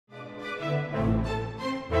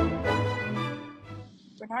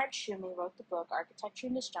Bernard Tschumi wrote the book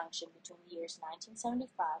Architecture&Disjunction between the years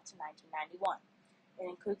 1975 to 1991. It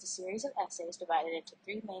includes a series of essays divided into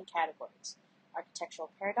three main categories: architectural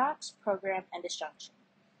paradox, program, and disjunction.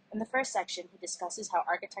 In the first section, he discusses how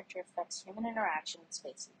architecture affects human interaction in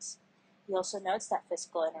spaces. He also notes that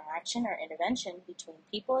physical interaction or intervention between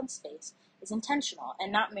people and space is intentional and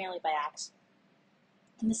not merely by accident.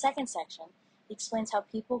 In the second section, he explains how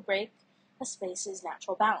people break a space's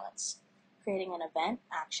natural balance, creating an event,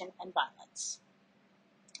 action, and violence.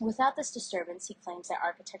 Without this disturbance, he claims that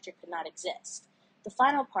architecture could not exist. The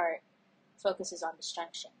final part focuses on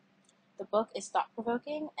disjunction. The book is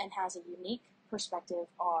thought-provoking and has a unique perspective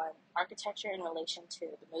on architecture in relation to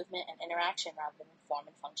the movement and interaction rather than form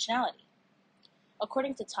and functionality.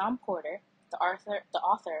 According to Tom Porter, the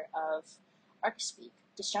author of Archspeak,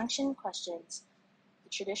 disjunction questions the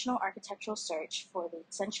traditional architectural search for the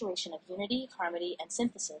accentuation of unity, harmony, and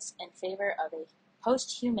synthesis in favor of a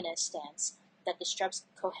post-humanist stance that disrupts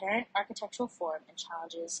coherent architectural form and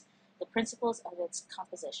challenges the principles of its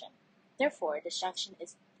composition. Therefore, disjunction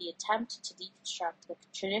is the attempt to deconstruct the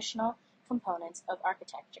traditional components of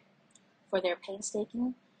architecture for their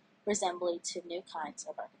painstaking resembly to new kinds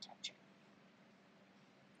of architecture.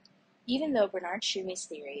 Even though Bernard Tschumy's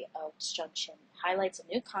theory of disjunction highlights a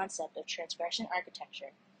new concept of transgression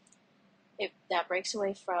architecture that breaks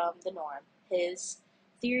away from the norm, his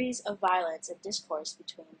theories of violence and discourse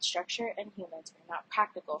between structure and humans are not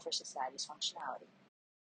practical for society's functionality.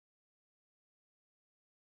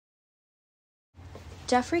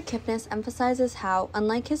 Jeffrey Kipnis emphasizes how,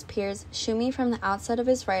 unlike his peers, Tschumi from the outset of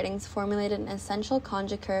his writings formulated an essential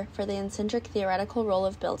conjecture for the eccentric theoretical role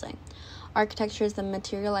of building. Architecture is the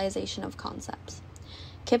materialization of concepts.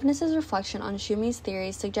 Kipnis's reflection on Tschumy's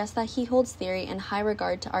theories suggests that he holds theory in high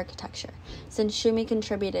regard to architecture, since Tschumi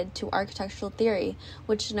contributed to architectural theory,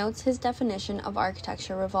 which denotes his definition of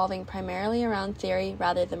architecture revolving primarily around theory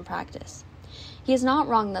rather than practice. He is not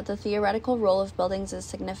wrong that the theoretical role of buildings is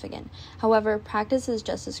significant. However, practice is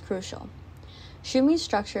just as crucial. Tschumy's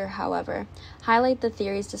structure, however, highlight the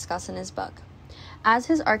theories discussed in his book. As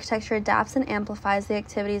his architecture adapts and amplifies the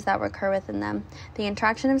activities that recur within them, the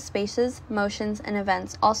interaction of spaces, motions, and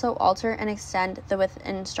events also alter and extend the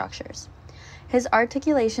within structures. His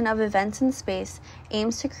articulation of events in space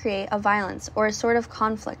aims to create a violence or a sort of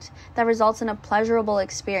conflict that results in a pleasurable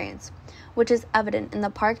experience, which is evident in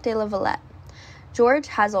the Parc de la Villette. George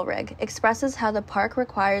Hazelrig expresses how the park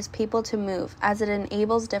requires people to move, as it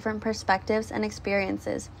enables different perspectives and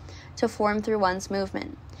experiences to form through one's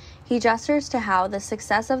movement. He gestures to how the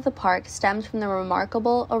success of the park stems from the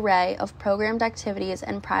remarkable array of programmed activities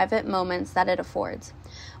and private moments that it affords,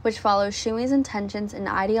 which follows Tschumy's intentions and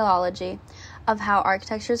ideology of how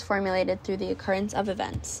architecture is formulated through the occurrence of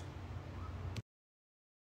events.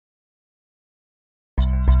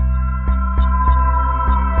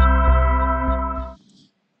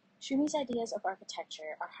 Tschumy's ideas of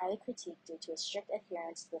architecture are highly critiqued due to his strict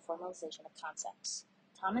adherence to the formalization of concepts.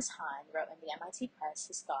 Thomas Hine wrote in the MIT Press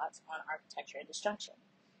his thoughts on architecture and disjunction.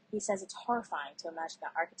 He says it's horrifying to imagine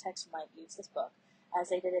that architects might use this book, as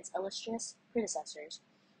they did its illustrious predecessors,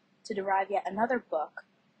 to derive yet another book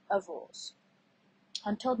of rules.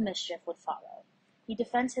 Untold mischief would follow. He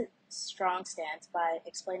defends his strong stance by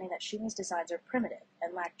explaining that Tschumy's designs are primitive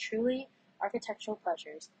and lack truly architectural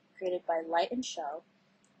pleasures created by light and show,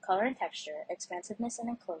 color and texture, expansiveness and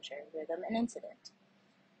enclosure, rhythm and incident.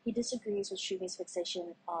 He disagrees with Tschumy's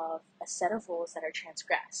fixation of a set of rules that are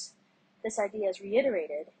transgressed. This idea is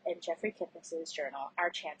reiterated in Jeffrey Kipnis's journal, Our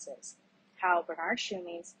Chances, how Bernard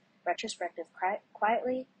Tschumy's retrospective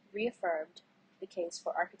quietly reaffirmed the case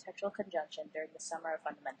for architectural conjunction during the summer of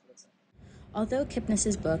fundamentalism. Although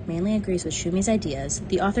Kipnis's book mainly agrees with Tschumy's ideas,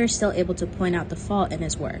 the author is still able to point out the fault in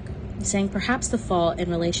his work, saying perhaps the fault in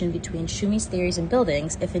relation between Tschumy's theories and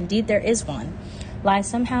buildings, if indeed there is one, lies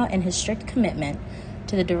somehow in his strict commitment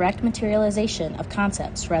to the direct materialization of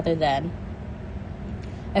concepts rather than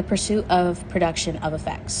a pursuit of production of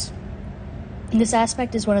effects. This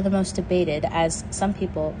aspect is one of the most debated, as some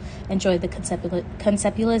people enjoy the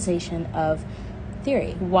conceptualization of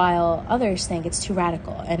theory, while others think it's too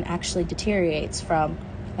radical and actually deteriorates from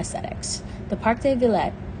aesthetics. The Parc de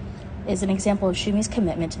Villette is an example of Tschumy's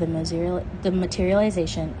commitment to the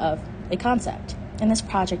materialization of a concept. In this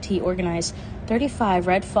project, he organized 35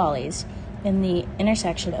 red follies in the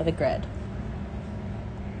intersection of a grid.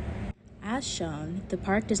 As shown, the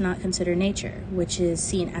park does not consider nature, which is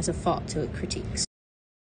seen as a fault to its critiques.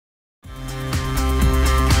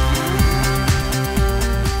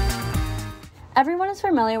 Everyone is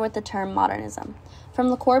familiar with the term modernism. From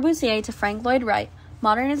Le Corbusier to Frank Lloyd Wright,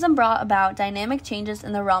 modernism brought about dynamic changes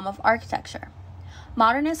in the realm of architecture.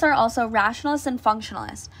 Modernists are also rationalists and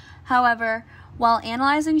functionalists. However, while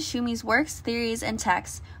analyzing Tschumi's works, theories, and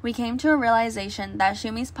texts, we came to a realization that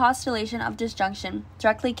Tschumi's postulation of disjunction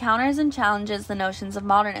directly counters and challenges the notions of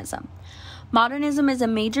modernism. Modernism is a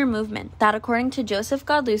major movement that, according to Joseph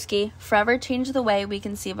Godlewski, forever changed the way we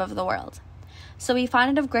conceive of the world. So we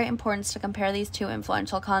find it of great importance to compare these two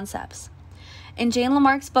influential concepts. In Jane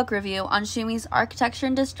Lamarck's book review on Tschumi's Architecture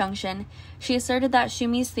and Disjunction, she asserted that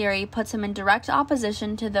Tschumi's theory puts him in direct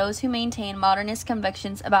opposition to those who maintain modernist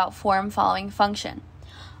convictions about form following function.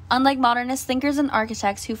 Unlike modernist thinkers and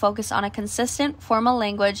architects who focus on a consistent, formal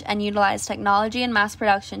language and utilize technology and mass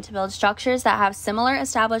production to build structures that have similar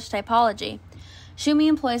established typology, Tschumi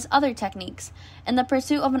employs other techniques in the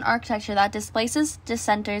pursuit of an architecture that displaces,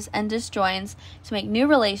 dissenters, and disjoins to make new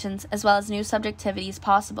relations as well as new subjectivities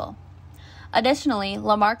possible. Additionally,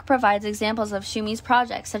 Lamarck provides examples of Tschumi's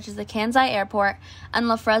projects such as the Kansai Airport and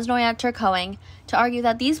La Fresnoyette Turcoing to argue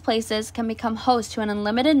that these places can become host to an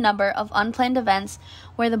unlimited number of unplanned events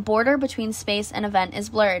where the border between space and event is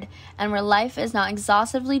blurred and where life is not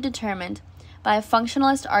exhaustively determined by a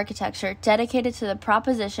functionalist architecture dedicated to the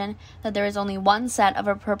proposition that there is only one set of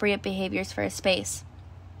appropriate behaviors for a space.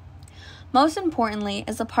 Most importantly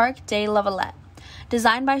is the Parc des Lavalettes,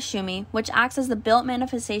 designed by Tschumi, which acts as the built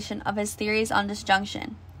manifestation of his theories on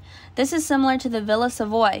disjunction. This is similar to the Villa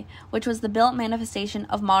Savoy, which was the built manifestation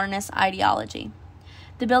of modernist ideology.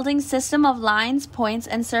 The building's system of lines, points,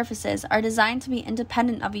 and surfaces are designed to be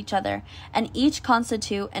independent of each other, and each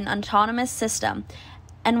constitute an autonomous system.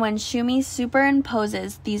 And when Tschumi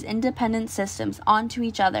superimposes these independent systems onto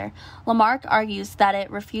each other, Lamarck argues that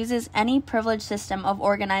it refuses any privileged system of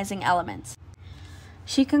organizing elements.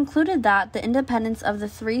 She concluded that the independence of the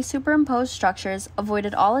three superimposed structures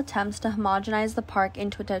avoided all attempts to homogenize the park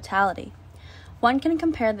into a totality. One can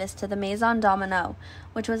compare this to the Maison Domino,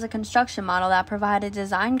 which was a construction model that provided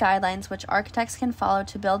design guidelines which architects can follow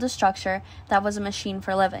to build a structure that was a machine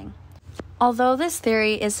for living. Although this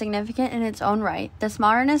theory is significant in its own right, this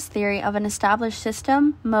modernist theory of an established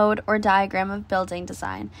system, mode, or diagram of building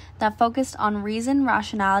design that focused on reason,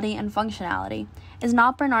 rationality, and functionality is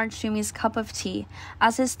not Bernard Tschumi's cup of tea,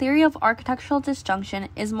 as his theory of architectural disjunction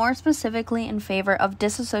is more specifically in favor of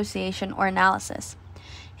disassociation or analysis.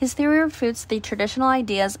 His theory refutes the traditional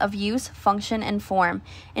ideas of use, function, and form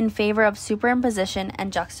in favor of superimposition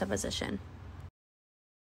and juxtaposition.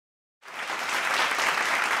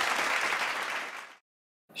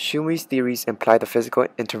 Tschumi's theories imply the physical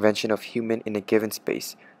intervention of human in a given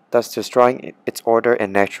space, thus destroying its order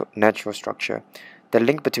and natural structure. The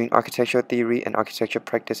link between architectural theory and architecture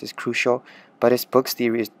practice is crucial, but his book's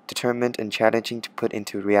theory is determined and challenging to put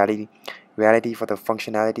into reality for the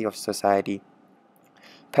functionality of society.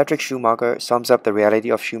 Patrick Schumacher sums up the reality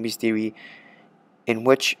of Tschumi's theory, in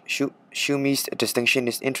which Tschumi's distinction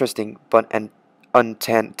is interesting but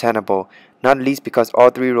untenable, not least because all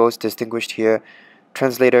three roles distinguished here,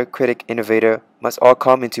 translator, critic, innovator, must all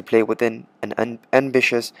come into play within an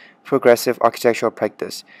ambitious, progressive architectural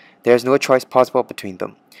practice. There is no choice possible between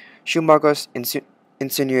them. Schumacher's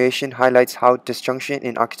insinuation highlights how disjunction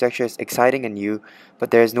in architecture is exciting and new,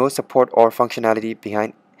 but there is no support or functionality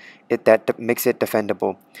behind it that makes it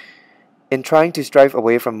defendable. In trying to strive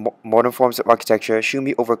away from modern forms of architecture,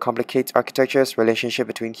 Tschumi overcomplicates architecture's relationship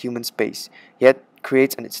between human space, yet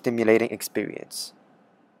creates a stimulating experience.